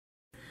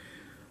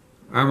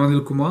I'm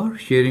Anil Kumar,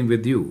 sharing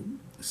with you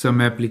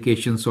some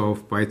applications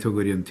of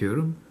Pythagorean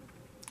theorem.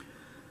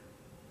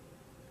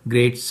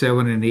 Grade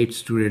 7 and 8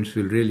 students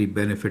will really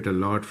benefit a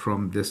lot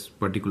from this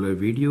particular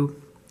video.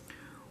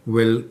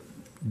 We'll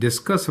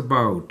discuss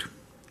about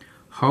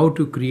how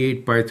to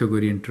create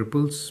Pythagorean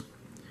triples,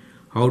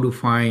 how to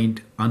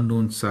find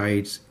unknown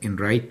sides in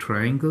right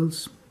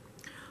triangles,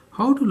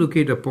 how to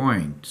locate a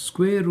point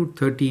square root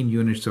 13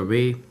 units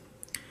away,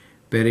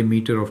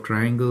 perimeter of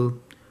triangle,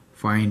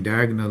 find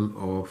diagonal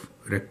of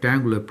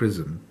rectangular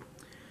prism,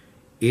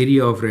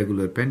 area of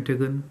regular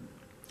pentagon,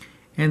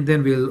 and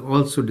then we'll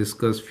also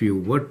discuss few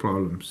word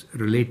problems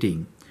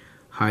relating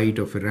height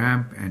of a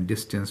ramp and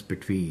distance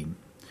between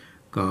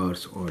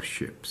cars or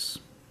ships.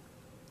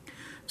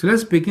 So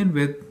let's begin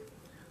with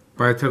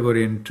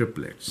Pythagorean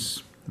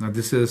triplets. Now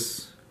this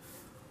is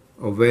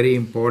a very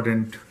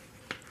important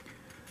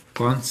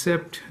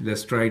concept.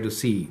 Let's try to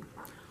see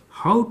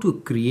how to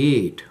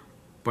create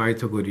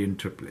Pythagorean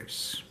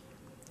triplets.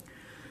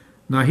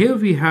 Now here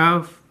we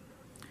have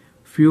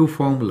few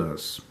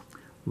formulas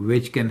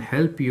which can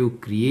help you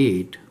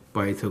create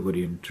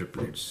Pythagorean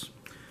triplets.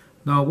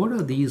 Now what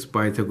are these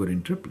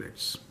Pythagorean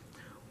triplets?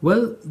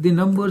 Well, the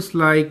numbers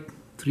like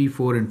 3,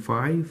 4 and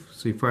 5.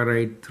 So if I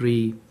write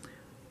 3,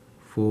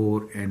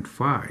 4 and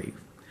 5,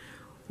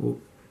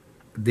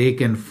 they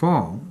can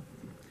form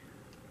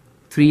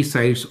three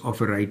sides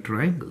of a right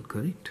triangle,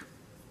 correct?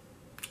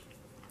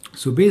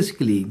 So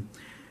basically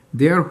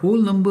they are whole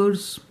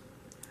numbers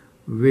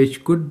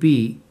which could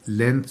be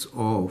lengths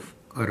of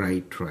a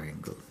right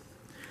triangle.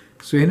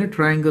 So in a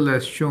triangle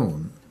as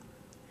shown,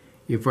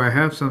 if I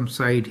have some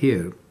side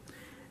here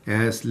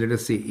as let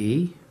us say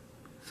A,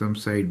 some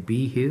side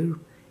B here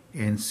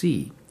and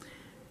C,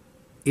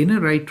 in a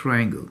right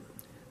triangle,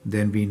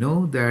 then we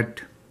know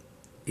that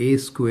A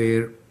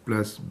square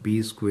plus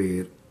B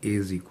square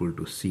is equal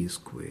to C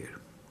square.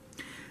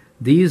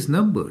 These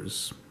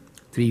numbers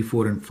 3,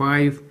 4 and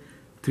 5,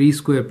 3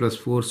 square plus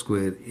 4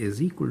 square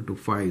is equal to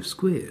 5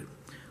 square,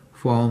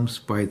 forms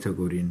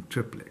Pythagorean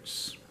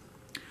triplets.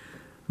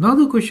 Now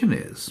the question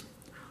is,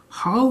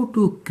 how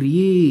to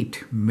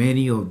create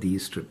many of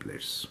these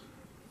triplets?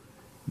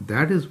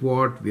 That is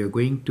what we are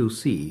going to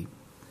see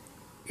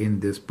in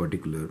this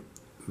particular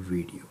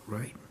video,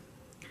 right?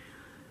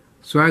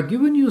 So I've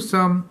given you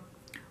some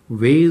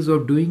ways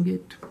of doing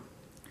it.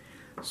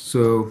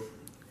 So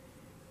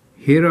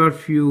here are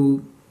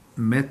few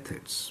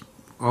methods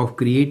of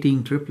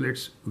creating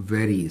triplets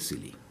very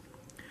easily.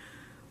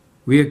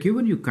 We are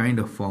given you kind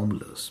of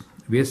formulas.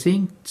 We are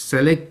saying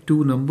select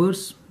two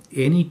numbers,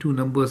 any two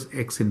numbers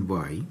x and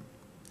y,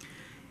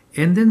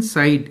 and then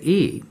side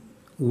A,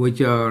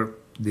 which are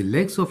the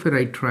legs of a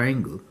right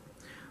triangle,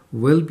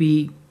 will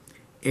be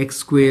x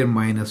square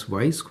minus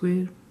y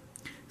square.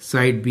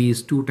 Side B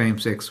is 2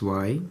 times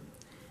xy,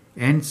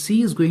 and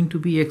C is going to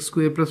be x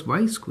square plus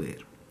y square.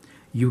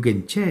 You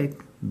can check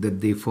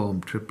that they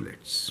form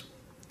triplets.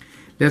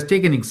 Let's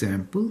take an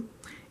example.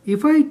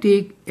 If I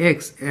take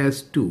x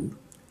as 2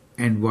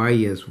 and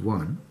y as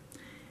 1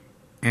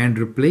 and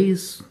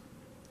replace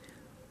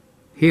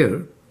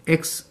here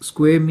x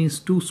square means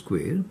 2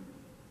 square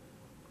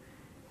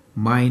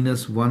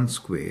minus 1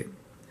 square.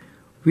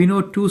 We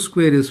know 2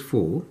 square is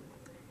 4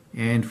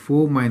 and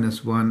 4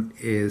 minus 1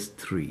 is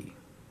 3.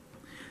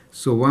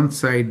 So one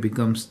side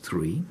becomes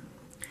 3.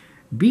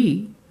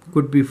 B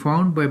could be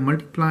found by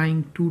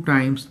multiplying 2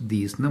 times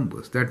these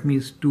numbers. That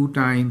means 2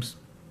 times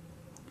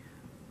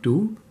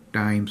 2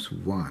 times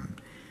 1.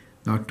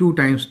 Now 2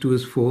 times 2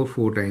 is 4,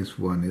 4 times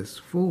 1 is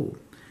 4.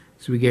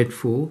 So we get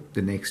 4,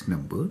 the next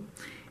number.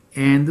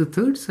 And the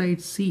third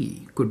side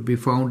C could be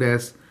found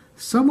as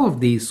sum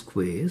of these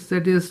squares,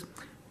 that is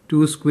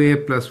 2 square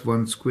plus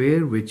 1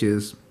 square, which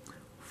is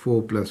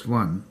 4 plus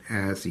 1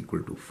 as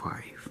equal to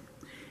 5.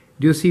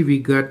 Do you see we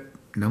got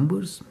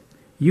numbers?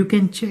 You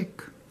can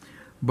check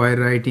by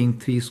writing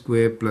 3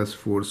 square plus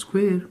 4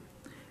 square.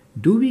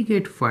 Do we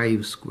get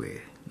 5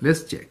 square?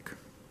 Let's check.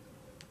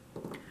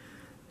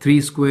 3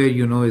 square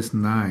you know is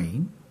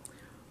 9,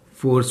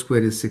 4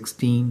 square is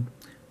 16,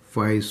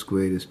 5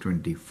 square is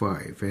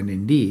 25, and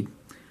indeed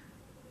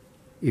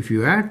if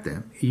you add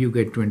them you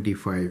get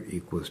 25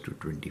 equals to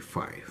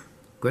 25,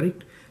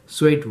 correct?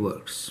 So it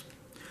works.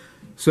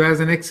 So as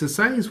an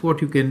exercise what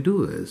you can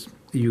do is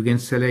you can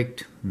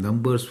select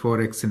numbers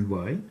for x and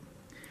y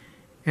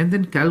and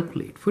then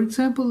calculate. For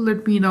example,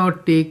 let me now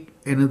take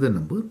another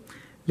number.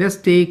 Let's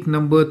take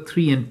number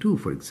 3 and 2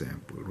 for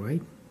example,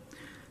 right?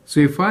 So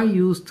if I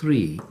use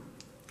 3,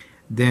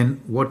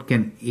 then what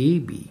can A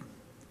be?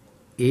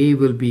 A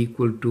will be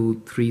equal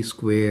to 3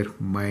 square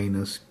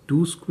minus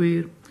 2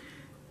 square.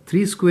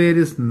 3 square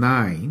is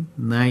 9.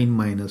 9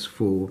 minus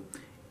 4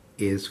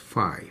 is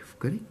 5,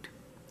 correct?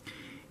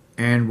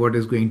 And what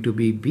is going to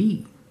be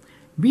B?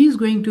 B is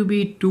going to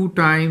be 2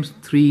 times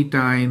 3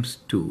 times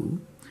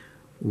 2,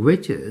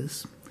 which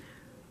is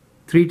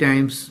 3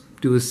 times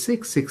 2 is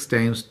 6, 6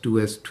 times 2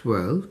 is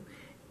 12,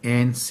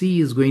 and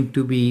C is going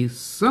to be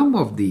sum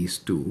of these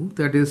two,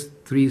 that is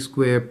 3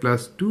 square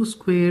plus 2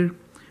 square,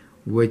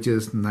 which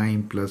is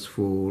 9 plus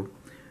 4,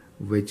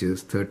 which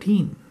is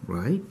 13,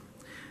 right?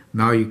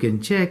 Now you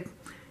can check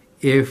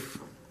if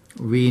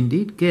we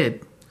indeed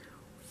get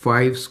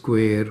 5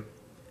 square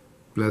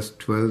plus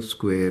 12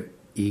 square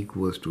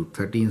equals to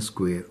 13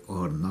 square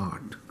or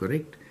not,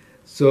 correct?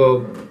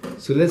 So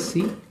let's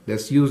see.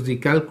 Let's use the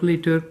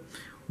calculator.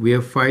 We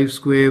have 5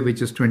 square,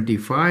 which is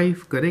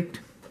 25, correct?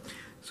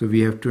 So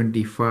we have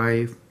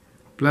 25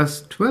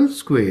 plus 12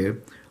 square,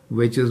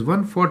 which is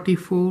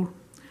 144.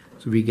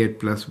 So we get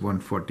plus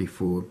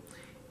 144.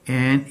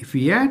 And if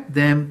we add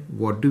them,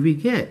 what do we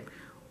get?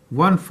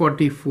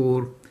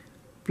 144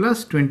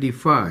 plus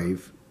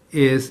 25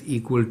 is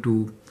equal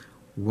to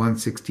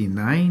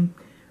 169.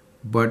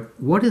 But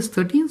what is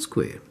 13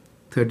 square?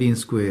 13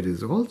 square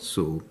is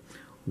also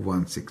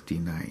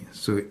 169.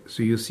 So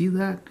you see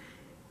that?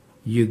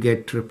 You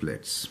get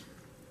triplets.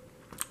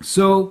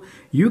 So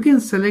you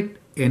can select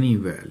any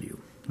value,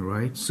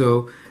 right?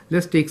 So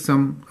let's take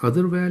some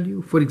other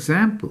value. For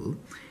example,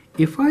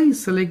 if I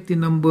select the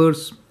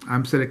numbers,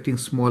 I'm selecting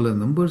smaller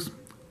numbers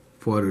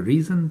for a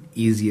reason,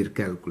 easier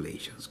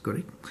calculations,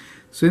 correct?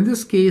 So in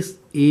this case,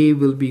 A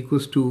will be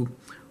equals to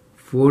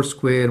 4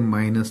 square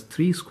minus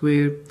 3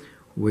 square,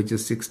 which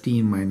is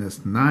 16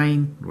 minus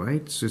 9,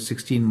 right? So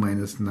 16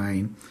 minus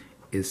 9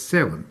 is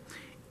 7.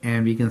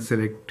 And we can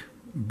select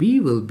B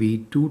will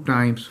be 2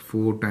 times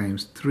 4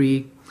 times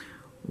 3,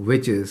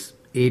 which is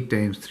 8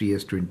 times 3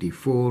 is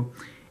 24.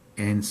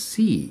 And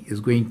C is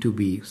going to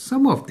be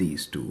sum of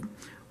these two,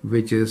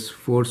 which is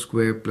 4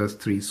 square plus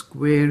 3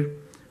 square,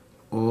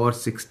 or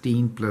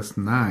 16 plus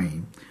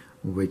 9,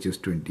 which is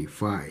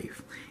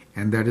 25.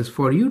 And that is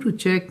for you to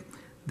check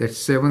that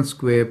 7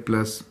 square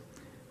plus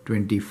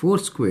 24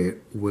 square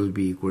will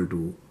be equal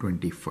to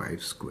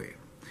 25 square.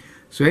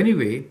 So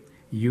anyway,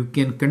 you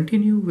can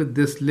continue with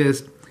this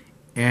list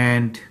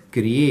and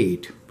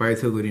create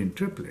Pythagorean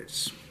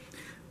triplets.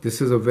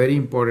 This is a very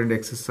important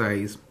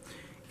exercise.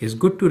 It's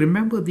good to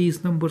remember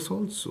these numbers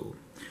also.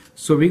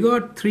 So we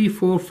got 3,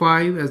 4,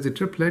 5 as the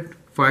triplet,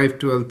 5,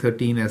 12,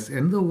 13 as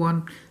another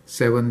one,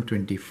 7,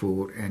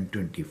 24 and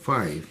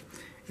 25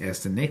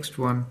 as the next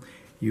one.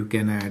 You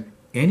can add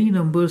any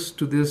numbers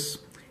to this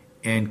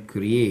and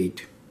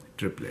create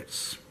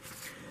triplets.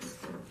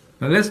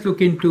 Now let's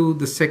look into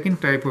the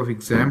second type of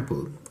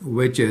example,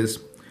 which is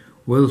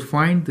we'll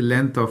find the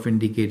length of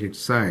indicated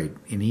side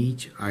in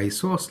each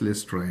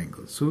isosceles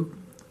triangle. So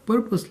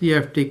purposely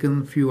I've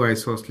taken few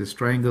isosceles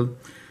triangle.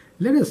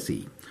 Let us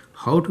see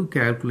how to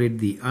calculate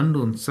the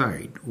unknown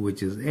side,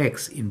 which is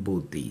x in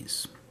both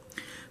these.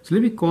 So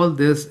let me call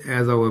this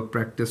as our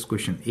practice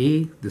question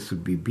A. This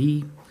would be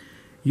B.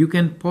 You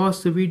can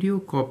pause the video,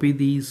 copy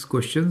these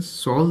questions,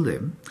 solve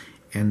them,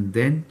 and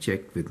then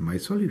check with my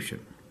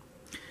solution.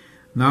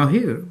 Now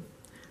here,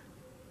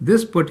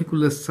 this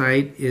particular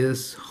side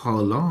is how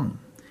long?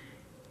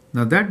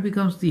 Now that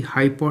becomes the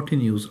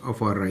hypotenuse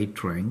of our right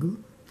triangle.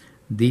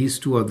 These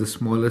two are the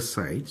smaller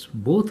sides.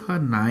 Both are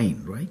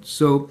 9, right?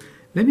 So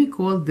let me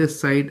call this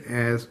side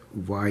as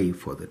y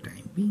for the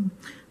time being.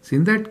 So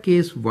in that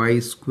case, y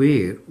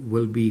square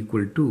will be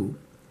equal to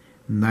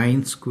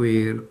 9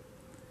 square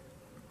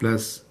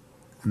plus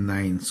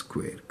 9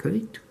 square,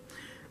 correct?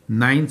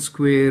 9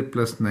 square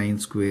plus 9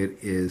 square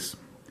is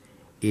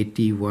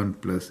 81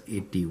 plus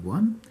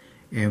 81.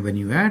 And when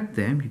you add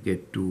them, you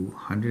get to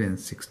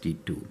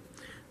 162.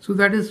 So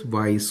that is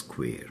y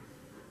square.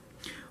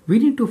 We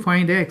need to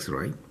find x,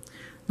 right?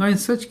 Now in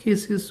such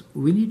cases,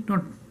 we need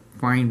not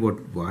find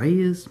what y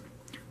is.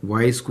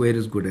 Y square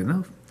is good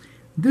enough.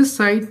 This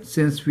side,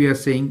 since we are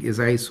saying is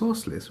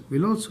isosceles,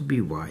 will also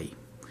be y.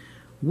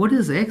 What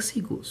is x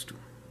equals to?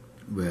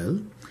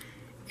 Well,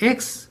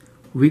 x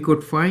we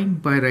could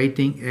find by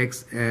writing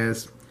x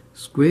as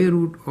square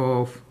root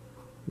of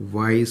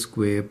y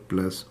square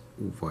plus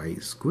y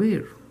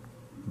square,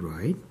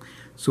 right?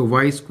 So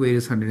y square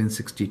is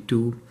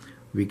 162.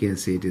 We can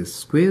say it is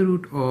square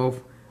root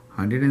of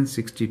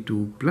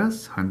 162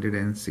 plus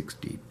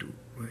 162,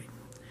 right?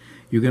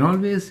 You can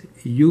always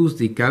use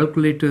the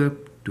calculator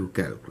to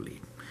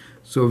calculate.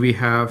 So we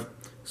have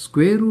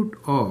square root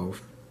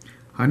of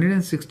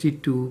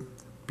 162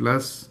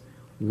 plus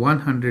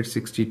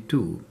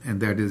 162, and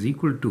that is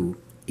equal to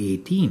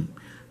 18.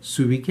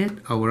 So we get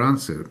our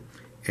answer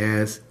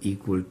as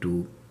equal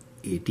to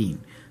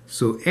 18.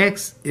 So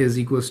x is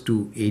equals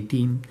to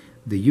 18.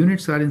 The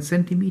units are in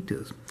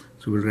centimeters.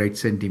 So we'll write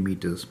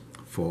centimeters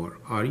for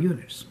our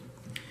units.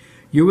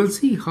 You will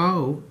see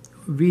how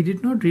we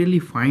did not really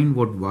find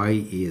what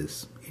y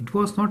is. It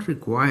was not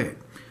required.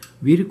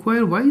 We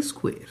require y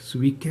square. So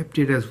we kept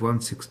it as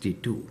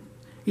 162.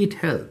 It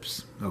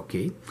helps.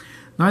 Okay.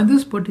 Now in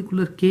this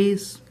particular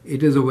case,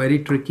 it is a very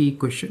tricky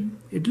question.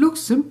 It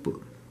looks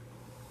simple.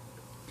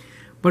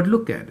 But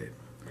look at it.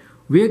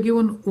 We are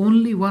given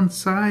only one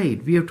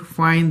side. We have to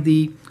find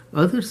the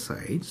other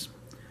sides.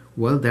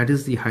 Well, that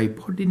is the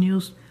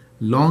hypotenuse,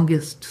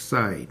 longest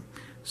side.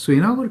 So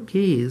in our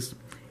case,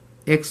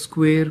 x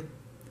square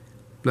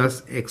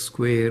plus x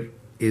square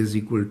is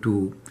equal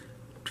to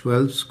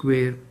 12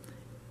 square.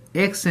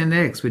 X and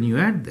x, when you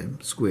add them,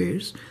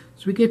 squares,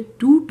 so we get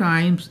 2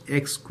 times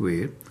x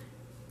square,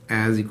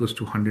 as equals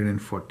to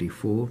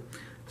 144.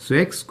 So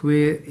x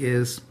square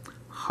is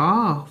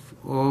half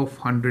of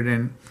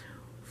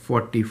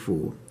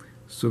 144.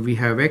 So we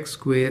have x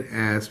square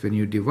as, when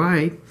you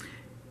divide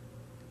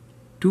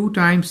 2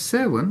 times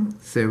 7,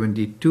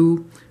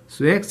 72.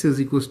 So x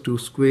is equals to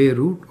square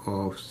root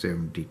of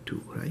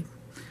 72, right?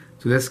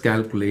 So let's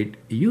calculate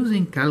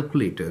using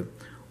calculator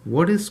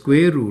what is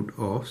square root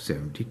of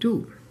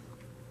 72.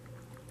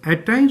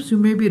 At times you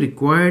may be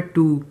required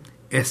to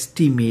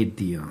estimate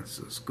the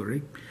answers,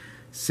 correct?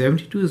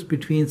 72 is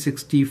between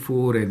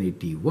 64 and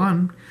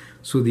 81,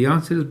 so the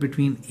answer is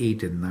between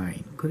 8 and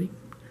 9, correct?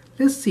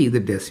 Let's see the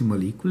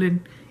decimal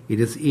equivalent. It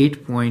is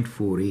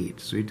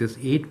 8.48, so it is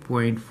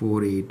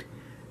 8.48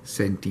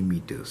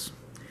 centimeters.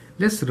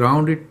 Let's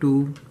round it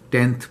to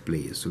 10th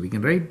place, so we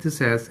can write this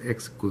as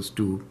x equals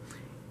to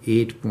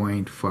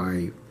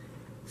 8.5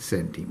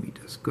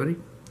 centimeters,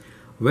 correct?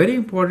 Very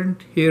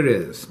important here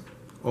is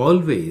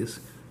always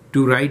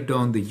to write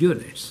down the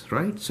units,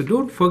 right? So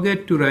don't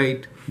forget to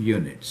write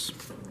units.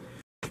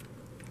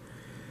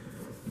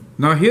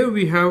 Now here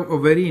we have a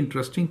very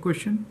interesting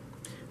question.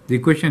 The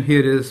question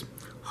here is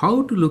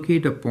how to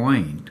locate a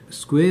point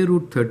square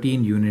root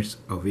 13 units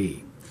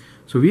away.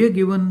 So we are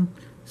given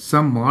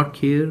some mark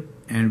here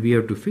and we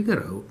have to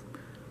figure out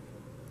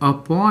a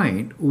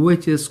point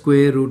which is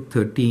square root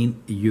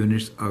 13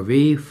 units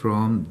away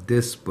from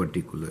this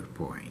particular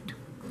point.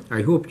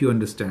 I hope you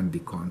understand the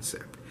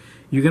concept.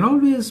 You can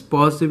always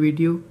pause the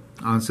video,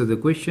 answer the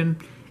question,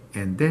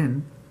 and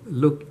then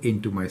look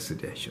into my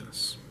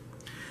suggestions.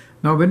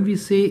 Now when we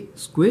say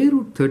square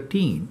root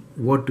 13,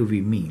 what do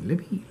we mean?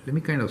 Let me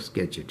kind of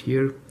sketch it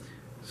here.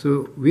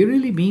 So we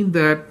really mean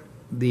that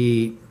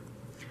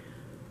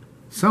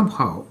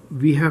somehow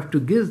we have to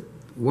give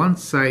one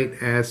side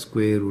as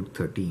square root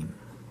 13.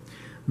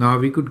 Now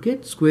we could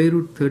get square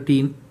root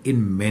 13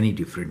 in many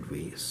different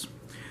ways.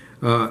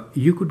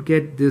 You could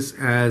get this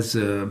as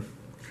 4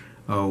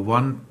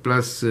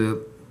 plus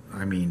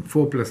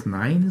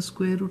 9 is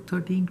square root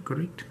 13,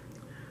 correct?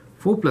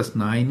 4 plus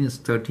 9 is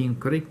 13,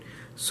 correct?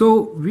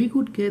 So we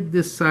could get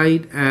this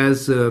side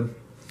as 2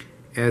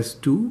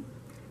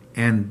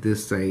 and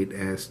this side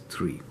as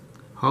 3.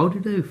 How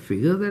did I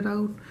figure that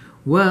out?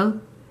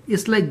 Well,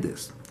 it's like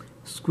this.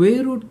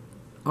 Square root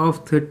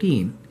of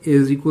 13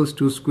 is equals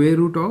to square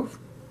root of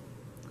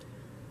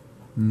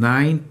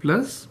 9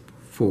 plus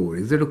 4.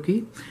 Is that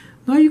okay?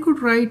 Now you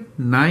could write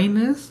 9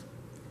 as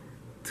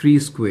 3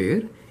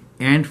 square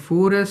and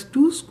 4 as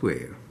 2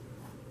 square.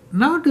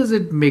 Now does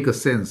it make a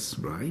sense,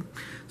 right?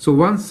 So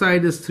one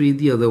side is 3,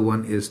 the other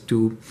one is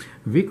 2.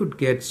 We could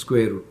get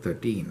square root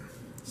 13.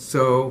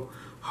 So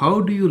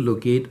how do you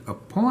locate a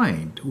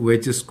point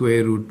which is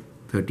square root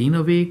 13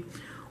 away?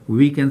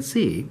 We can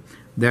say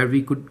that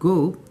we could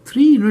go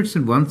 3 units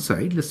in one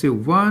side. Let's say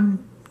 1,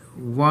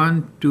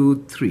 1,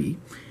 2, 3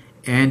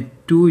 and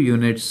 2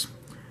 units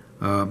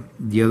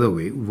the other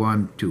way,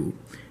 1, 2.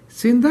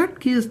 So in that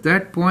case,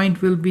 that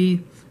point will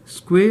be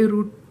square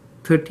root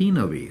 13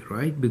 away,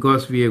 right?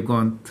 Because we have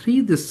gone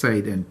 3 this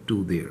side and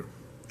 2 there.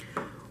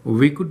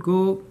 We could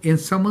go in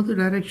some other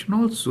direction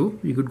also.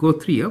 We could go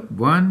 3 up,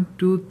 1,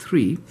 2,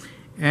 3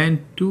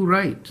 and 2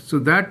 right. So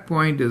that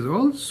point is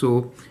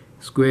also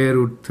square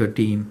root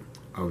 13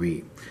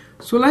 away.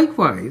 So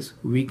likewise,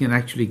 we can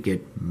actually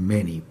get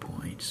many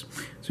points.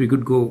 So we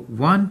could go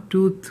 1,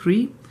 2,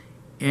 3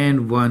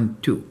 and 1,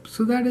 2.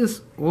 So that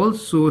is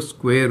also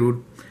square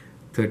root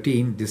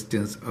 13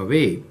 distance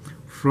away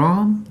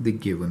from the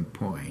given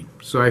point.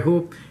 So I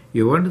hope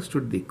you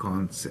understood the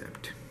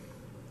concept.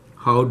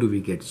 How do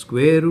we get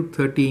square root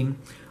 13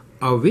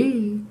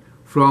 away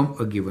from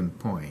a given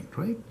point,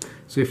 right?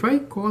 So if I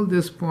call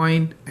this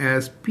point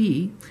as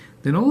P,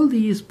 then all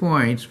these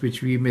points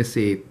which we may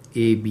say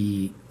A,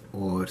 B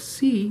or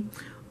C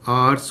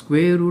are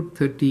square root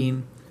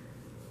 13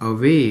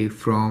 away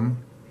from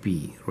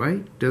P,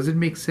 right? Does it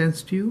make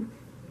sense to you?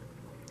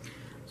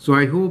 So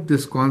I hope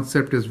this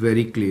concept is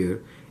very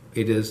clear.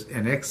 It is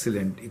an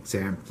excellent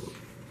example.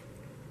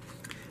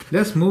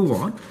 Let's move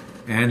on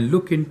and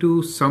look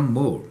into some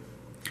more.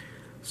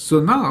 So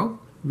now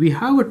we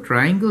have a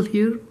triangle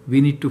here.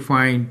 We need to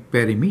find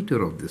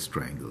perimeter of this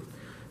triangle.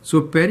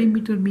 So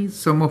perimeter means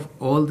sum of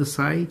all the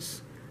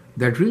sides.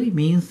 That really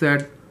means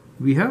that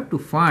we have to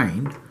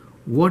find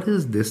what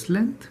is this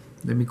length.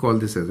 Let me call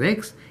this as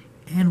X.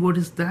 And what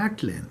is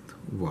that length?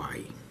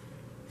 Y.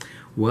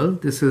 Well,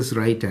 this is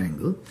right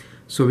angle.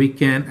 So we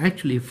can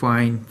actually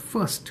find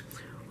first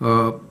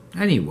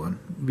anyone.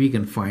 We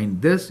can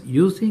find this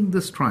using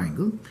this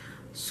triangle.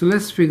 So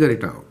let's figure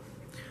it out.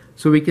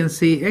 So we can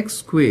say x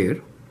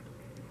square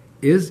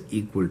is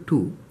equal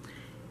to,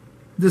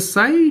 the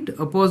side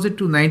opposite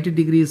to 90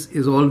 degrees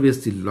is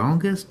always the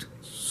longest.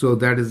 So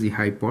that is the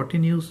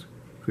hypotenuse,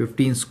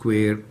 15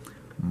 square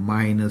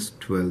minus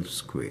 12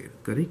 square,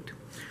 correct?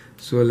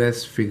 So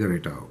let's figure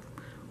it out.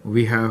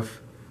 We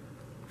have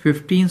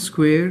 15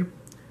 square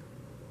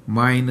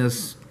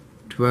minus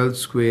 12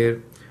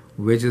 square,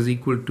 which is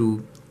equal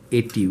to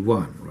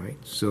 81, right?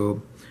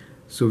 So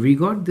we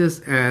got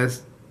this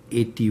as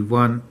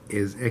 81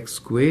 is x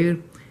square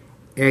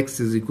x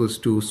is equals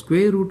to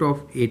square root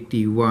of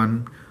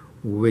 81,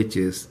 which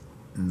is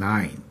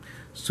 9.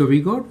 So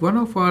we got one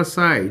of our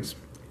sides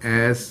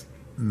as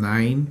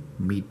 9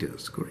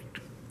 meters, correct?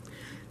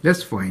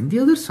 Let's find the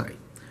other side,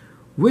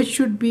 which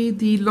should be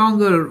the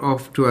longer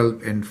of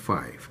 12 and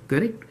 5,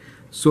 correct?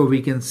 So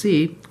we can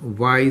say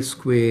y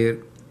square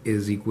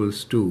is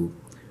equals to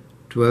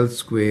 12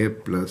 square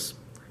plus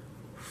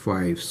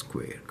 5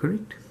 square,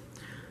 correct?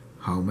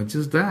 How much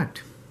is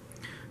that?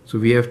 So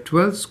we have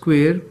 12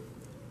 square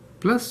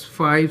plus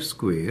 5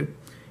 square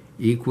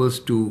equals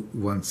to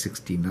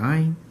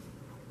 169.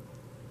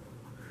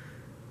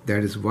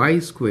 That is y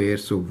square.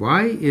 So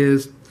y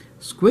is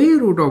square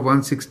root of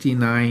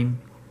 169,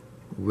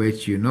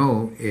 which you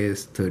know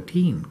is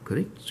 13,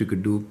 correct? So you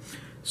could do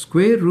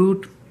square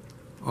root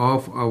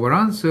of our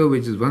answer,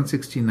 which is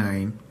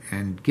 169,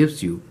 and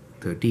gives you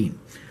 13.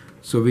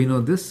 So we know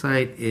this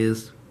side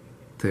is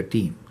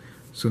 13.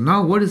 So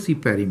now what is the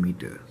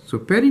perimeter? So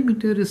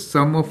perimeter is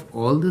sum of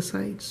all the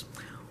sides.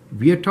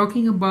 We are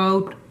talking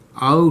about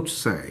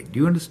outside. Do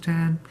you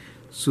understand?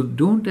 So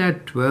don't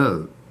add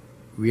 12.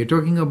 We are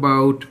talking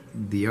about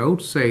the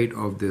outside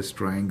of this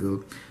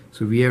triangle.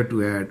 So we have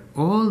to add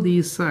all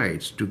these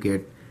sides to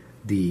get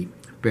the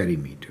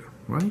perimeter,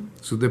 right?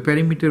 So the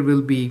perimeter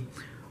will be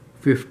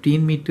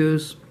 15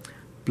 meters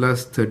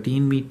plus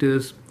 13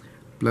 meters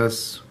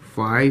plus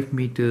 5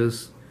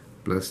 meters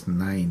plus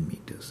 9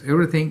 meters.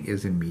 Everything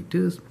is in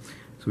meters.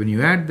 So when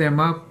you add them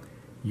up,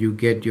 you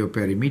get your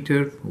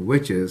perimeter,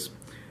 which is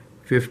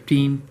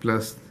 15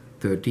 plus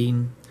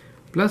 13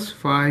 plus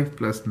 5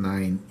 plus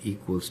 9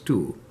 equals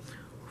to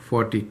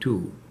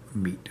 42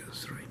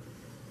 meters, right?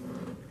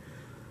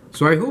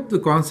 So I hope the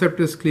concept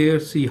is clear.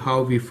 See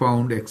how we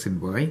found x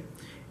and y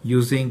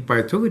using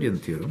Pythagorean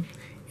theorem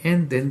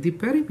and then the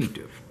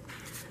perimeter.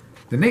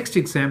 The next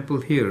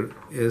example here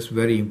is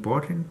very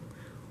important.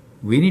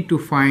 We need to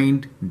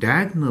find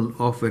diagonal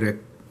of a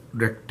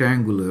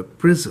rectangular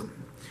prism.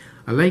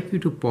 I'd like you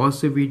to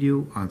pause the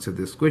video, answer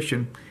this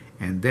question,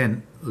 and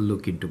then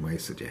look into my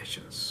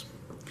suggestions.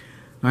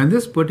 Now in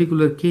this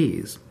particular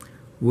case,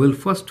 we'll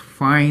first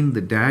find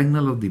the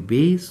diagonal of the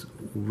base,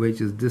 which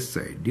is this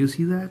side. Do you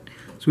see that?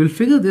 So we'll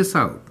figure this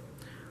out.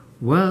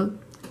 Well,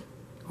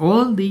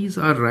 all these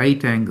are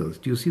right angles.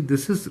 Do you see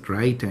this is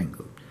right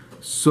angle?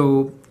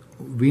 So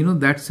we know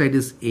that side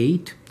is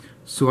 8.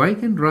 So I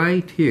can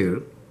write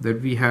here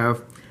that we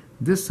have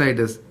this side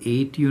as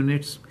 8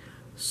 units.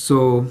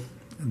 So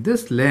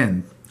this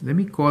length, let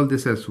me call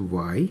this as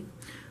y.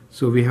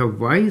 So we have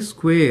y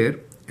square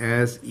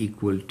as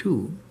equal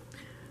to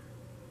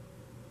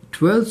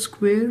 12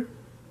 square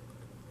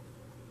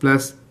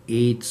plus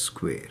 8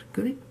 square,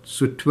 correct?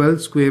 So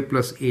 12 square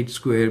plus 8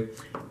 square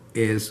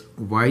is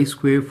y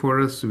square for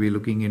us. So we're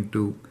looking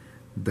into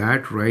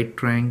that right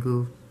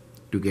triangle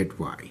to get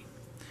y.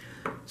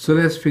 So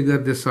let's figure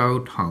this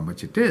out how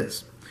much it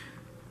is.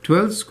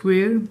 12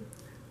 square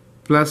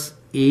plus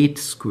 8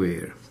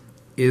 square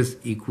is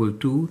equal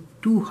to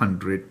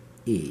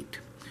 208.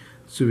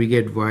 So we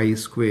get y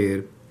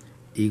square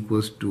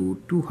equals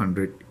to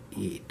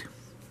 208.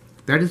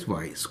 That is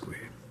y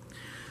square.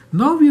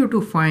 Now we have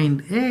to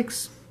find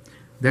x,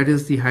 that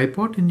is the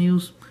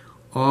hypotenuse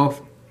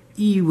of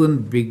even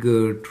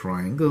bigger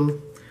triangle,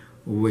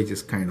 which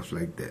is kind of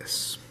like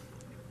this.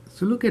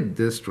 So look at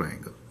this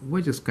triangle,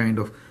 which is kind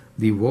of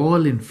the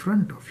wall in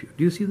front of you.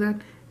 Do you see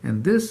that?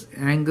 And this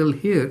angle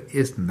here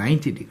is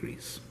 90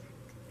 degrees.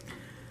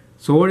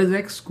 So what is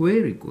x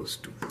square equals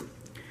to?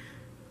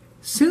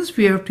 Since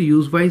we have to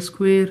use y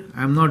square,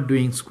 I'm not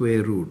doing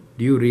square root.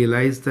 Do you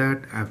realize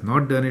that? I've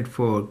not done it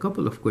for a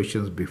couple of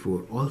questions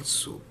before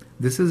also.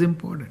 This is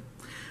important.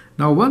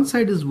 Now one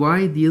side is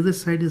y, the other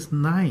side is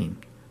 9.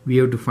 We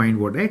have to find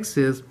what x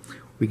is.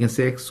 We can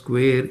say x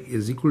square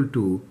is equal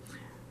to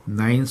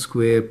 9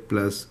 square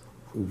plus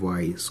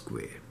y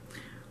square,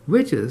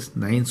 which is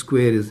 9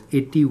 square is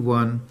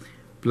 81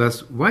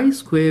 plus y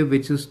square,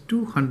 which is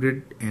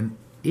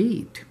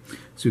 208.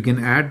 So you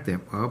can add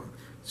them up.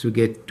 So you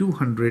get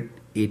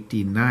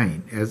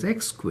 289 as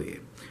x square.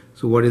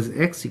 So what is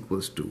x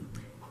equals to?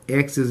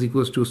 X is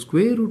equals to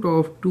square root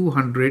of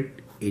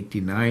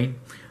 289.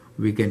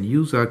 We can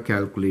use our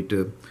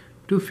calculator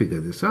to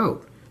figure this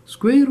out.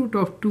 Square root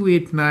of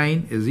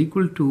 289 is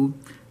equal to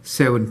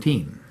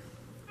 17.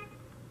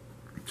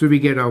 So we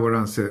get our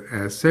answer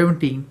as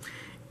 17.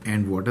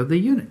 And what are the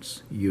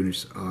units?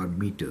 Units are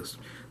meters.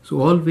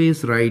 So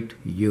always write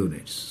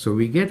units. So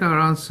we get our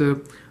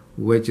answer,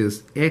 which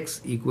is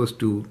x equals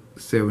to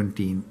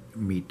 17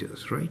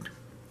 meters, right?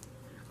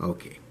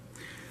 Okay.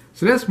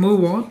 So let's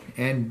move on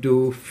and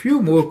do a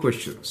few more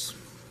questions.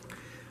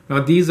 Now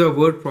these are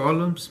word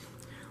problems.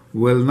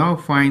 We'll now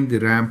find the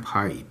ramp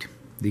height.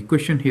 The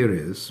question here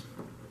is,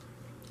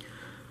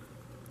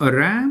 a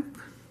ramp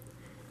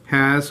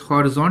has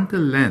horizontal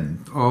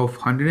length of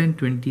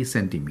 120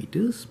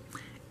 centimeters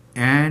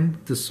and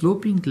the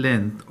sloping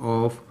length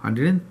of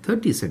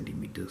 130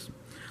 centimeters.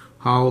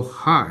 How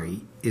high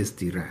is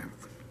the ramp?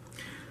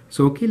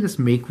 So okay, let's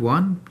make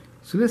one.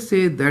 So let's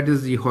say that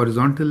is the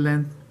horizontal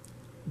length,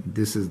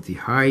 this is the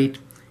height,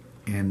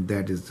 and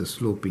that is the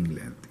sloping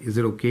length. Is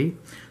it okay?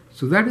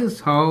 So that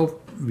is how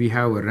we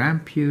have a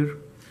ramp here.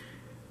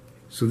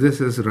 So this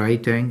is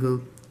right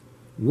angle.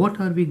 What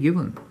are we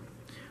given?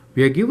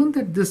 We are given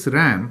that this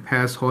ramp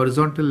has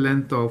horizontal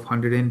length of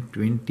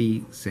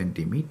 120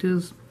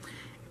 centimeters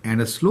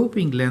and a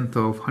sloping length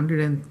of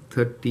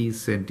 130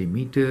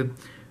 centimeter.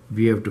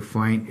 We have to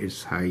find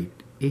its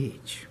height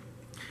h.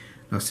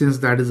 Now since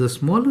that is a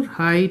smaller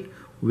height,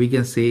 we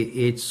can say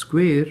h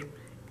square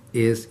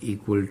is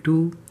equal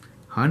to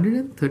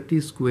 130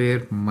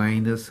 square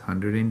minus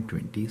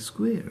 120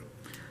 square.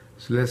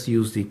 So let's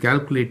use the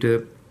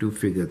calculator to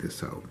figure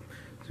this out.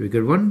 So we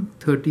get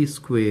 130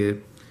 square,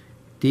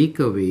 take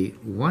away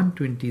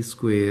 120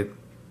 square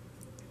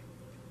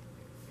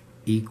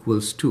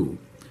equals 2.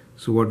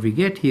 So what we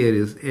get here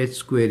is h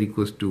square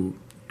equals to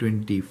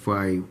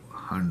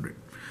 2500.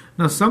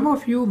 Now some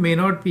of you may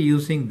not be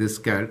using this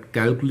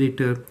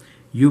calculator.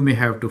 You may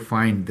have to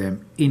find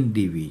them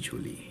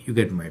individually. You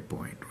get my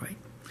point, right?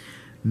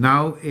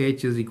 Now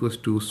h is equals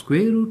to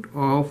square root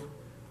of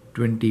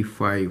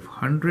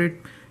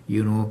 2500.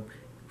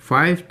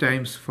 5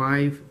 times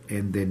 5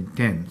 and then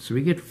 10. So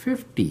we get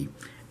 50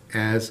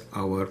 as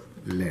our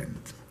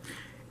length.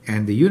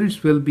 And the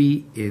units will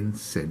be in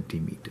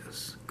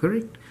centimeters,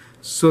 correct?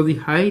 So the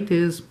height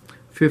is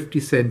 50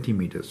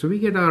 centimeters. So we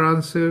get our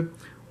answer,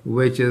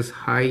 which is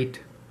height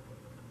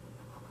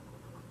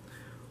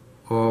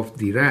of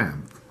the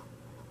ramp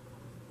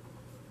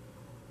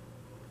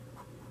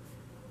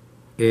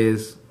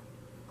is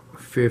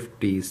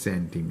 50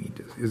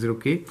 centimeters. Is it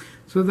okay?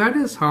 So that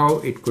is how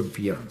it could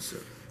be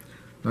answered.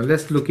 Now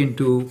let's look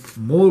into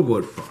more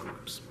word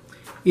problems.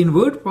 In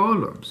word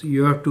problems,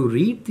 you have to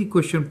read the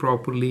question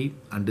properly,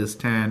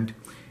 understand,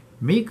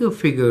 make a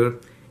figure,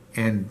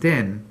 and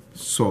then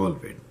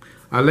solve it.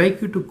 I'd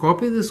like you to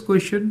copy this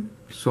question,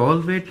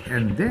 solve it,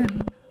 and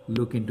then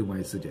look into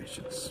my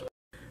suggestions.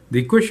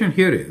 The question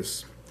here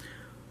is,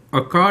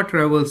 a car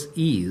travels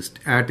east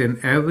at an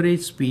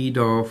average speed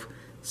of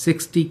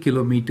 60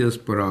 kilometers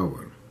per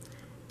hour.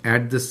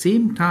 At the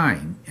same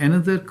time,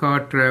 another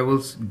car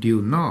travels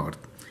due north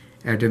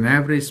at an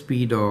average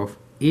speed of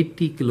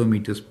 80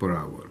 kilometers per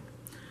hour.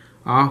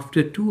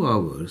 After 2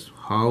 hours,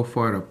 how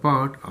far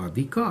apart are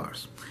the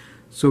cars?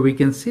 So we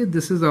can say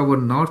this is our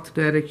north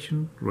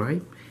direction,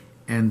 right?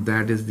 And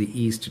that is the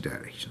east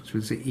direction. So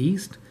we'll say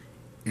east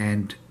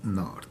and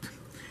north.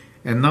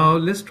 And now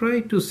let's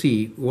try to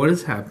see what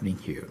is happening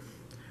here.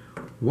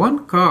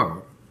 One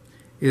car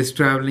is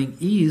traveling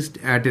east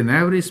at an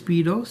average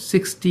speed of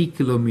 60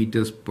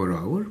 kilometers per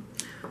hour.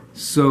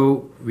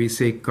 So we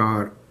say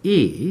car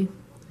A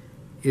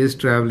is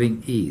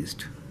traveling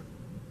east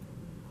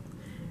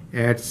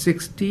at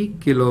 60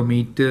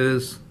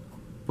 kilometers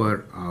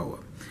per hour.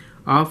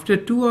 After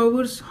 2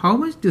 hours, how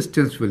much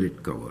distance will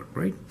it cover,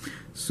 right?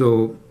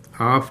 So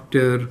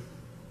after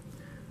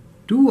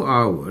 2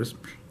 hours,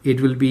 it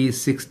will be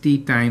 60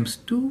 times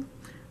 2,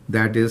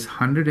 that is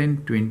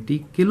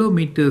 120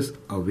 kilometers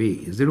away.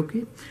 Is it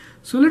okay?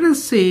 So let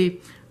us say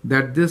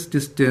that this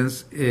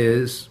distance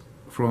is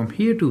from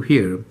here to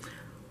here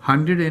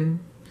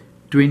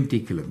 120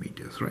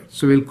 kilometers, right?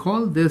 So we'll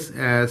call this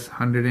as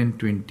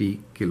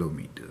 120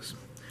 kilometers.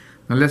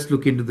 Now let's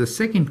look into the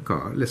second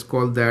car. Let's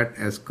call that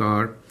as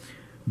car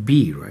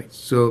B, right?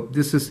 So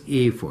this is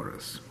A for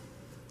us.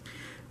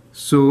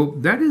 So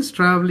that is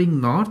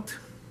traveling north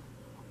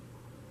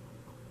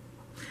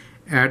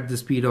at the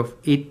speed of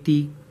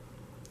 80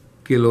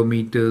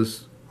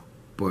 kilometers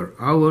per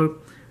hour.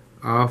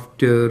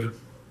 After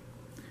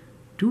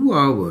 2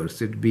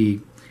 hours, it'd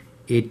be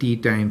 80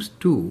 times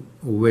 2,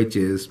 which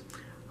is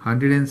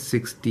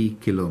 160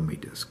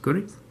 kilometers,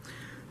 correct?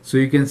 So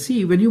you can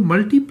see when you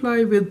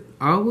multiply with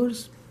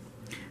hours,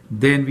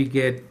 then we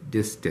get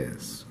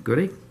distance,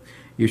 correct?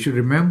 You should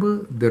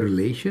remember the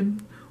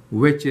relation,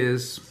 which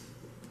is,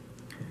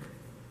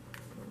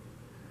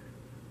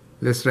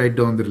 let's write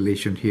down the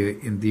relation here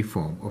in the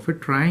form of a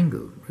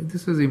triangle.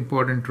 This is an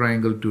important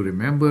triangle to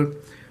remember.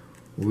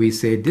 We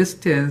say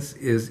distance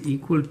is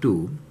equal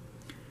to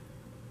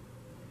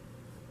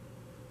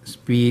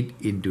speed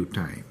into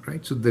time,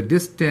 right? So the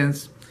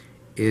distance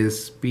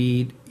is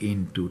speed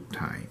into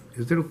time.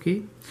 Is that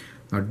okay?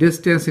 Now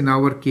distance in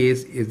our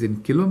case is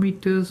in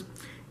kilometers,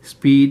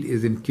 speed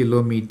is in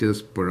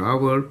kilometers per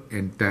hour,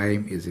 and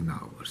time is in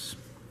hours.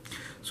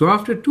 So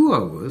after 2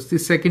 hours, the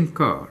second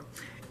car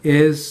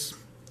is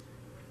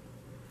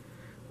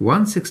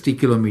 160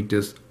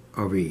 kilometers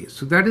away.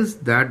 So that is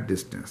that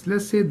distance.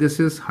 Let's say this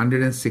is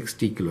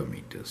 160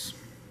 kilometers.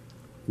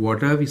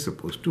 What are we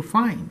supposed to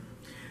find?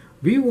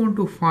 We want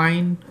to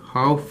find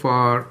how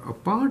far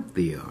apart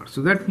they are.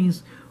 So that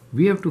means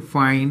we have to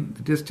find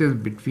the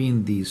distance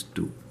between these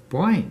 2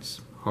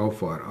 points. How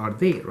far are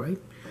they, right?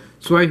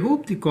 So I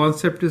hope the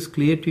concept is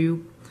clear to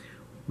you.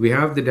 We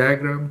have the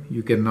diagram.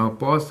 You can now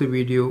pause the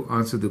video,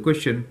 answer the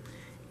question,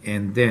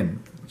 and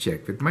then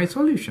check with my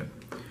solution.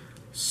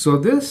 So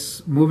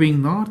this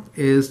moving north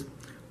is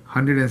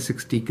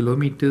 160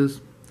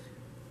 kilometers.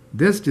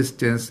 This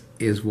distance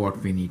is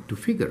what we need to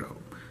figure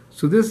out.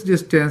 So this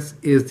distance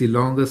is the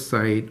longest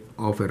side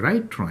of a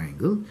right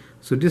triangle.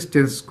 So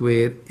distance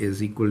square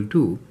is equal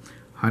to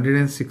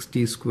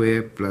 160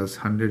 square plus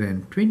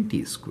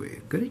 120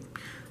 square, correct?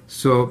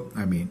 So,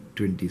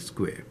 20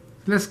 square.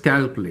 Let's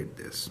calculate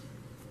this.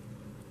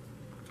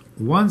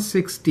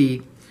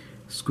 160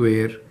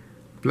 square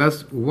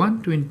plus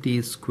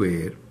 120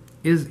 square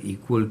is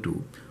equal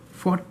to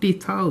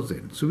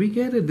 40,000. So we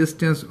get a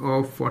distance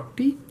of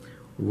 40.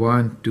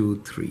 1,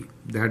 2, 3.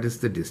 That is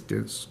the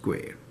distance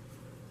square.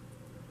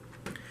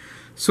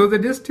 So the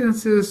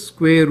distance is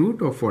square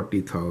root of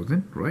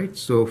 40,000, right?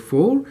 So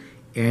 4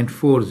 and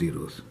 4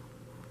 zeros.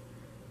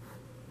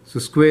 So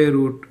square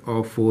root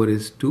of 4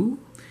 is 2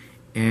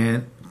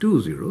 and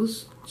 2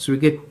 zeros. So we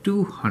get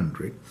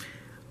 200.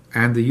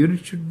 And the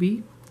unit should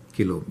be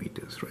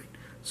kilometers, right?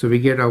 So we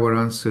get our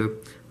answer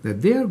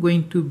that they are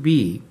going to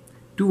be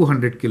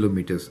 200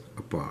 kilometers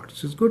apart.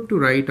 So it's good to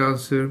write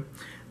answer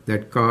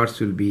that cars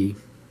will be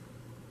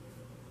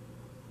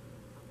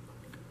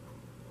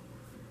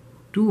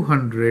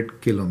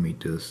 200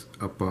 kilometers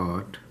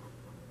apart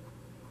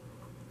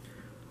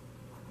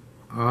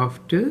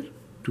after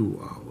 2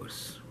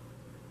 hours.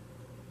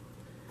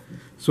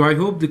 So I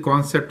hope the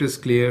concept is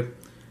clear.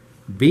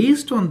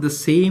 Based on the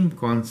same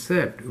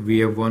concept, we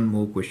have one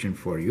more question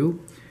for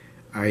you.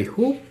 I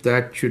hope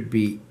that should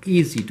be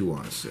easy to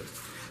answer.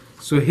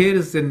 So here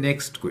is the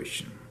next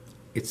question.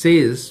 It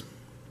says,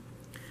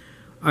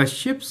 a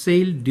ship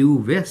sailed due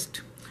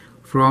west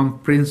from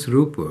Prince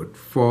Rupert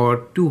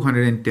for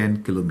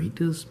 210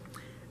 kilometers,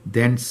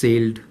 then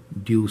sailed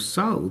due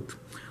south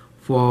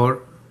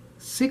for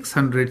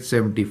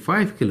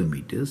 675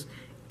 kilometers,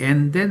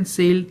 and then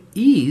sailed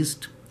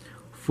east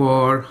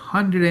for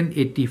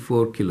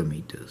 184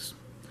 kilometers.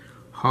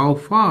 How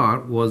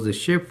far was the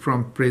ship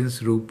from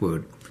Prince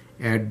Rupert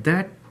at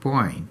that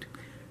point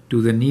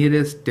to the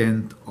nearest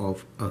tenth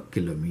of a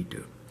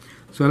kilometer?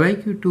 So I'd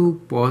like you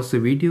to pause the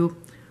video,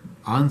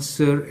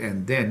 answer,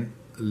 and then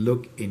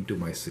look into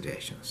my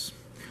suggestions.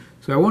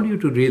 So I want you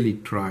to really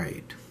try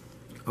it.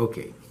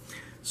 Okay,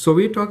 so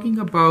we're talking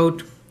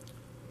about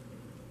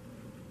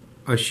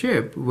a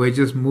ship which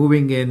is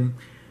moving in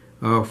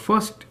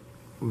first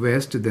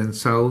west, then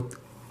south,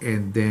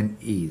 and then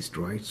east,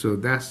 right? So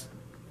that's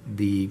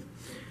the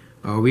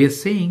we are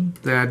saying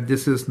that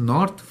this is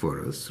north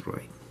for us,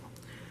 right?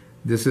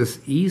 This is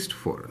east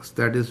for us,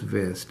 that is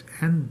west,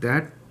 and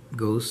that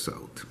goes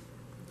south.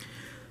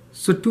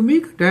 So to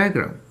make a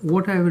diagram,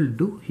 what I will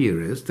do here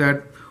is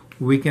that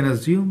we can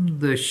assume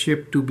the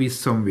ship to be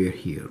somewhere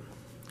here.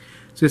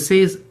 So it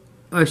says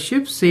a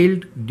ship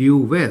sailed due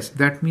west,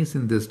 that means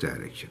in this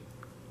direction,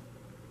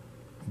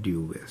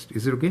 due west.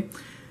 Is it okay?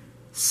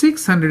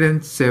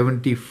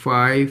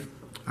 675,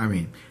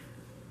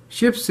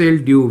 ship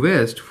sailed due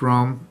west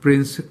from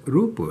Prince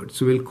Rupert.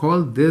 So we'll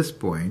call this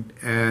point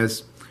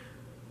as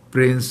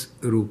Prince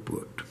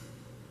Rupert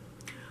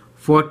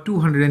for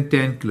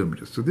 210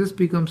 kilometers. So this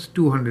becomes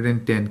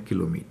 210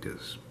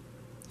 kilometers.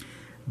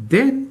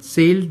 Then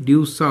sailed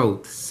due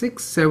south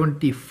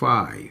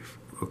 675.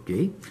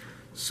 Okay,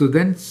 so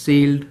then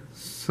sailed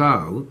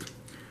south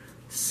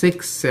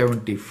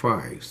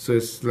 675. So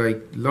it's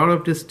like a lot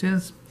of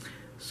distance.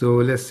 So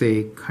let's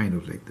say kind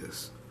of like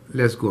this.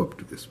 Let's go up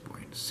to this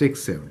point,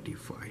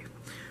 675.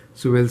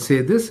 So we'll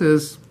say this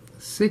is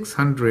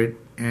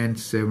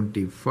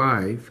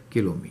 675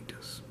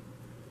 kilometers.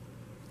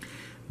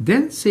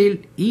 Then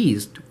sailed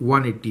east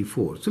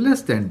 184. So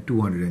less than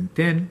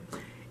 210.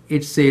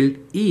 It sailed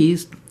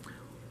east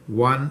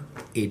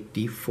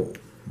 184.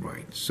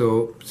 Right.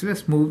 So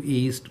let's move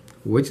east,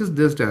 which is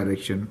this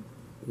direction,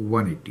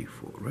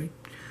 184. Right.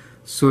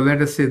 So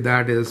let us say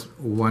that is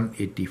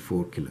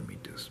 184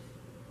 kilometers.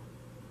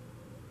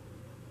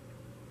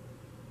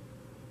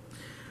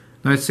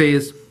 Now it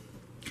says,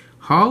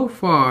 how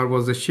far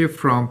was the ship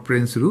from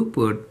Prince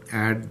Rupert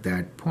at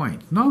that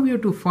point? Now we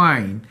have to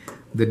find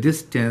the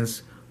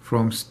distance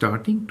from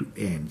starting to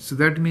end. So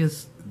that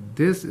means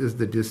this is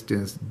the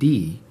distance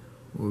D,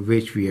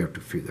 which we have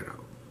to figure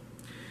out.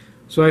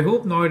 So I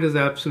hope now it is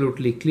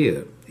absolutely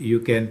clear. You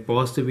can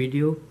pause the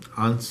video,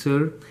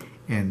 answer,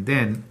 and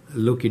then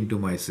look into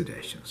my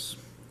suggestions.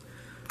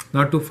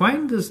 Now to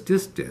find this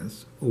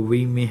distance,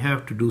 we may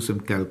have to do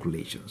some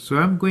calculations. So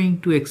I'm going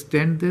to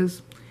extend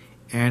this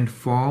and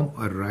form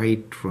a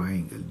right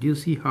triangle. Do you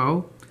see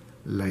how?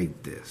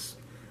 Like this.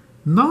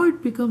 Now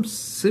it becomes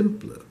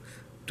simpler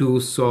to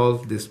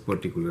solve this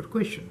particular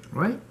question,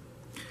 right?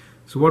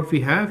 So what we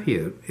have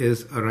here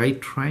is a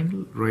right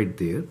triangle right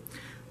there.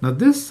 Now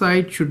this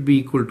side should be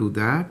equal to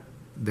that.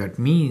 That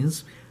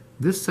means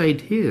this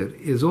side here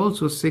is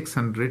also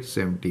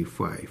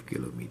 675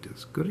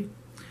 kilometers, correct?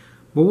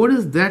 But what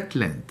is that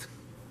length?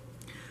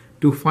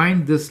 To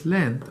find this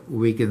length,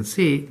 we can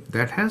say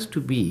that has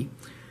to be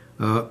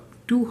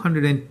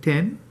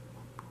 210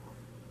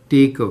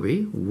 take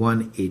away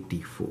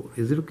 184.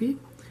 Is it okay?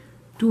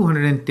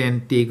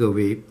 210 take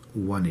away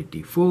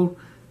 184.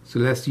 So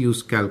let's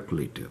use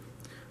calculator.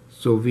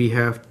 So we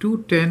have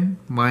 210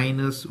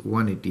 minus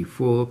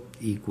 184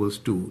 equals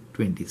to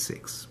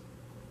 26.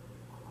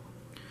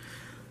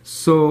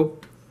 So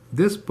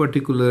this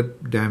particular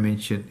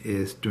dimension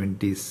is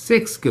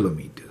 26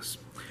 kilometers.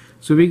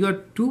 So we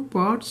got two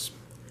parts,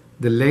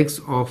 the legs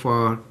of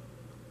our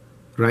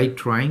right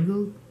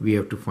triangle. We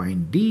have to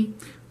find d.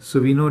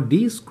 So we know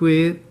d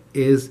square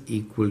is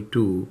equal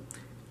to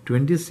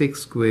 26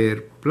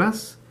 square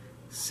plus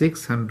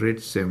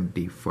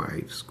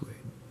 675 square.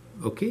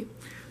 Okay,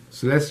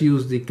 so let's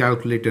use the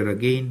calculator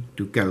again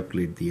to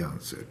calculate the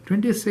answer.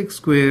 26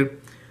 square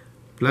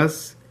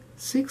plus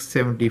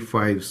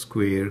 675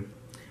 square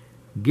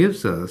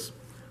gives us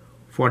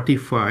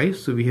 45.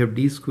 So we have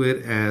d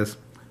square as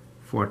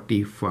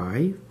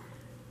 45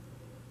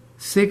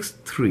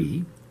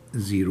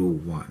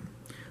 6301.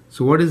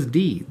 So what is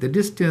d? The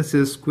distance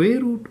is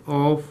square root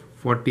of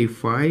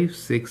 45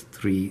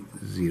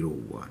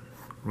 6301,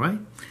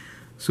 right?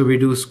 So we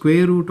do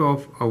square root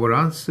of our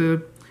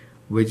answer,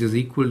 which is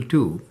equal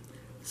to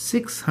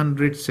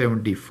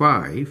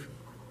 675.5.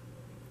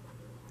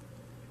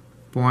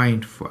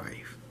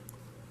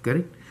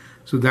 Correct?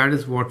 So that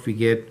is what we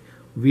get.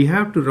 We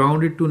have to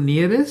round it to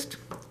nearest.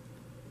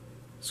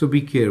 So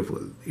be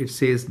careful. It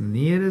says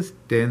nearest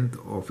tenth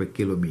of a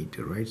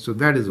kilometer, right? So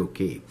that is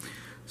okay.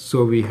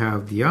 So we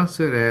have the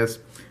answer as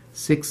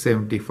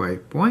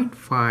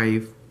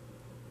 675.5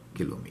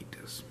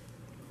 kilometers.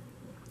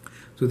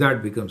 So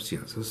that becomes the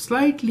answer.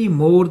 Slightly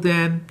more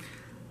than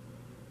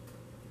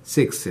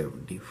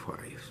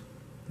 675.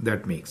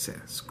 That makes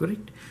sense,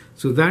 correct?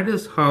 So that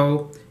is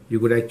how you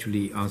could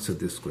actually answer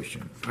this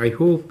question. I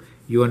hope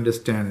you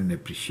understand and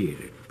appreciate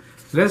it.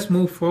 Let's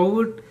move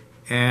forward,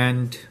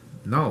 and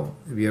now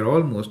we are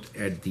almost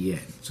at the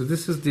end. So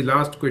this is the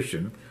last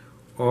question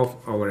of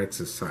our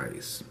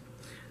exercise.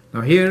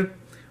 Now here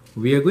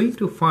we are going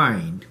to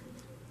find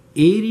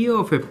area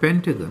of a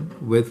pentagon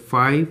with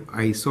 5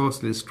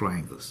 isosceles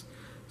triangles.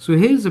 So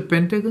here is a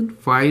pentagon,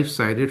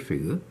 5-sided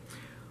figure,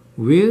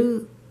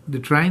 where the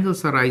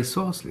triangles are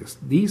isosceles.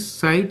 These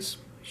sides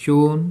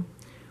shown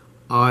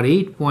are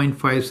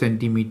 8.5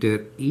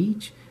 centimeter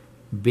each,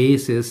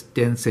 base is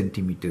 10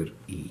 centimeter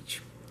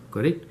each,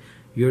 correct?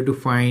 You have to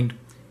find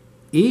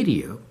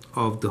area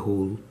of the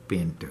whole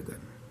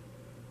pentagon.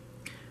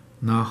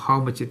 Now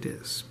how much it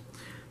is?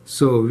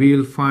 So we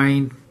will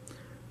find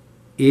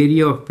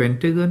area of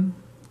pentagon,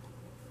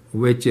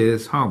 which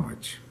is how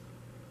much?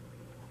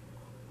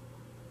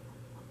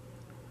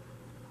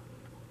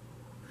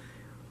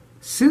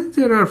 Since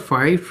there are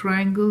 5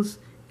 triangles,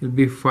 it will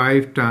be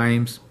 5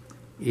 times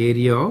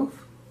area of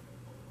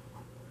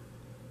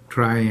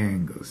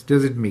triangles.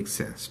 Does it make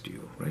sense to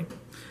you, right?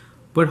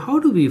 But how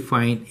do we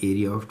find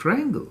area of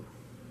triangle?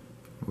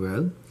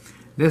 Well,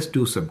 let's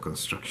do some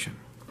construction.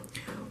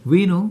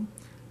 We know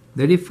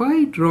that if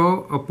I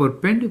draw a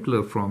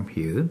perpendicular from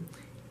here,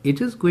 it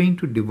is going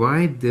to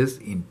divide this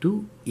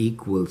into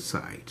equal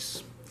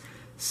sides.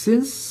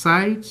 Since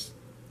sides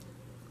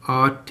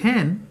are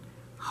 10,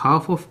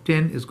 half of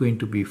 10 is going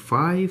to be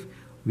 5.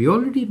 We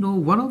already know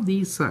one of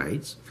these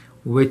sides,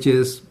 which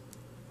is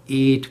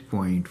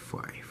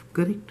 8.5,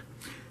 correct?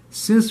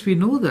 Since we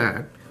know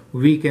that,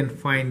 we can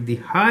find the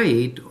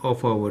height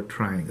of our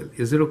triangle.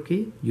 Is it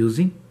okay?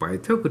 Using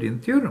Pythagorean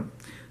theorem.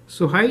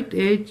 So height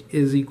h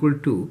is equal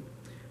to,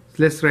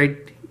 let's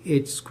write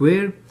h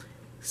square.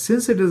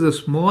 Since it is a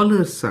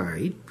smaller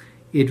side,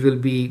 it will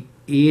be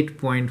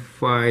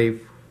 8.5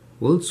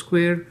 whole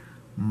square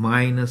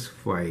minus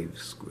 5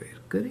 square,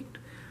 correct?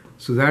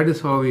 So that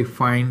is how we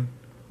find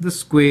the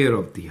square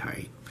of the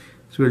height.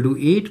 So we'll do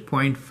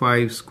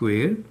 8.5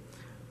 square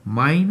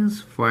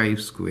minus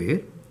 5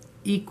 square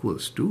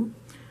equals to,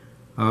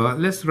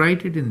 let's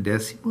write it in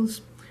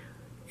decimals.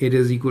 It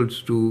is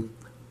equals to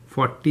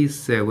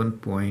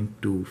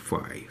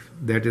 47.25.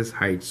 That is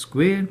height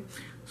square.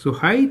 So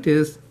height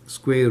is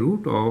square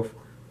root of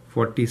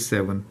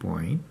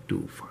 47.25.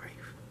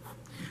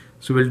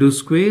 So we'll do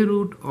square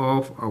root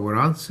of our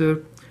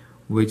answer,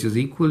 which is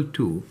equal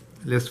to,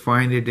 let's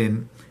find it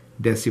in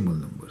decimal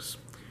numbers.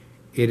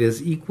 It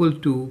is equal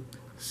to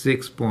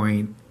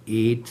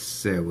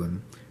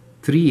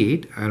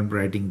 6.8738. I'm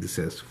writing this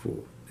as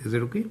 4. Is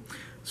it okay?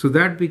 So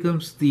that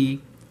becomes the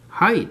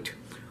height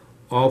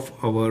of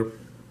our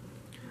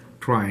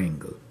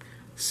triangle.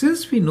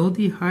 Since we know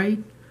the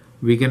height,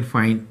 we can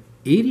find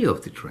area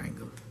of the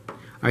triangle.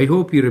 I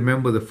hope you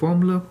remember the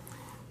formula.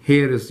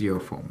 Here is your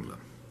formula.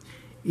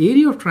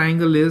 Area of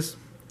triangle is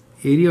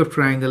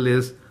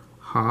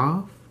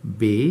half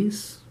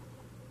base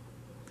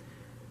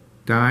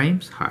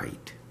times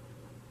height.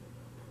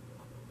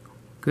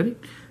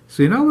 Correct?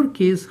 So in our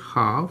case,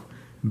 half,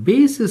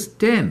 base is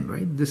 10,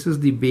 right? This is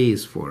the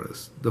base for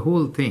us, the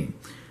whole thing,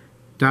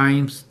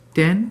 times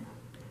 10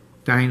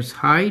 times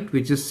height,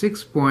 which is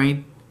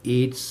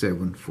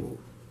 6.874.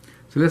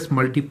 So let's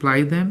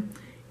multiply them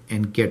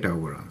and get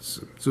our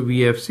answer. So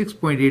we have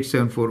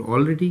 6.874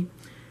 already,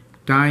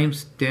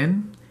 times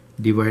 10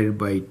 divided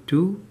by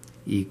 2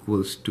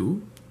 equals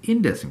to,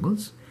 in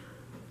decimals,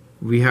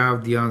 we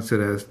have the answer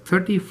as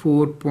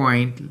 34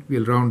 point,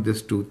 we'll round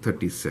this to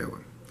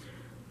 37,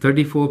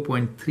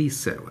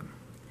 34.37.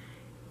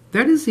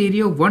 That is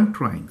area of one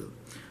triangle.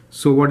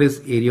 So what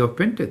is area of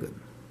pentagon?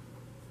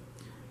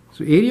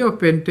 So area of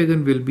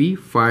pentagon will be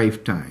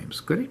 5 times,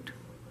 correct?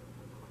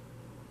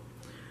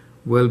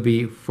 Will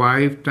be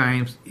 5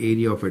 times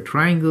area of a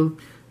triangle,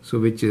 so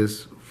which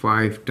is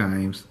 5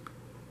 times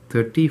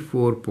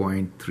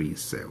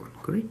 34.37,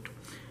 correct?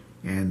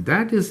 And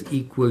that is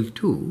equal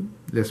to,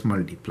 let's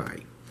multiply,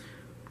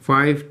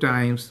 5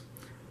 times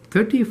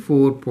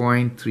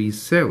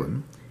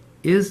 34.37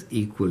 is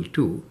equal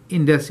to,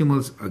 in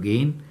decimals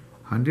again,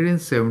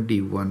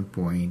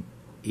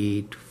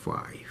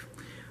 171.85.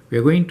 We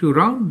are going to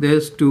round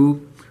this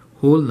to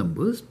whole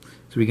numbers,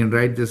 so we can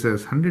write this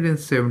as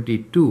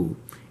 172,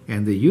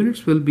 and the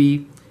units will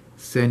be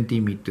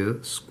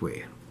centimeter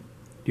square.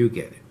 Do you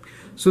get it?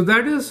 So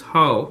that is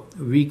how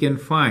we can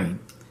find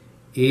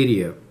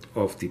area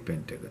of the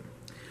pentagon.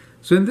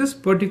 So in this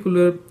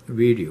particular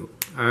video,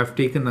 I have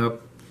taken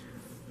up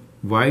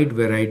wide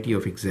variety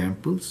of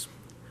examples.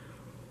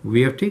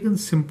 We have taken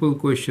simple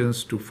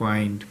questions to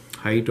find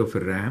height of a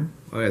ram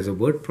or as a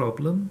word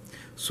problem,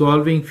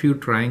 solving few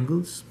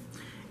triangles,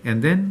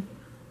 and then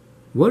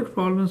word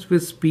problems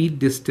with speed,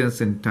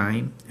 distance and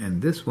time,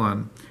 and this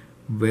one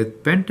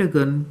with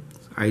pentagon,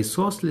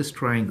 isosceles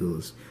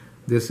triangles.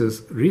 This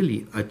is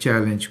really a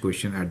challenge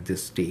question at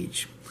this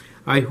stage.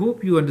 I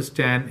hope you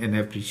understand and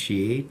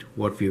appreciate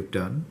what we have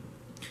done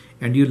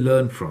and you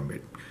learn from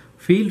it.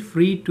 Feel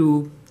free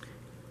to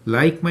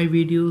like my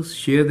videos,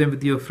 share them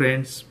with your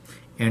friends,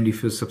 and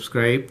if you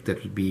subscribe,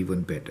 that will be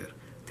even better.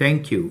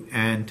 Thank you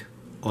and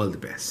all the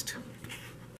best.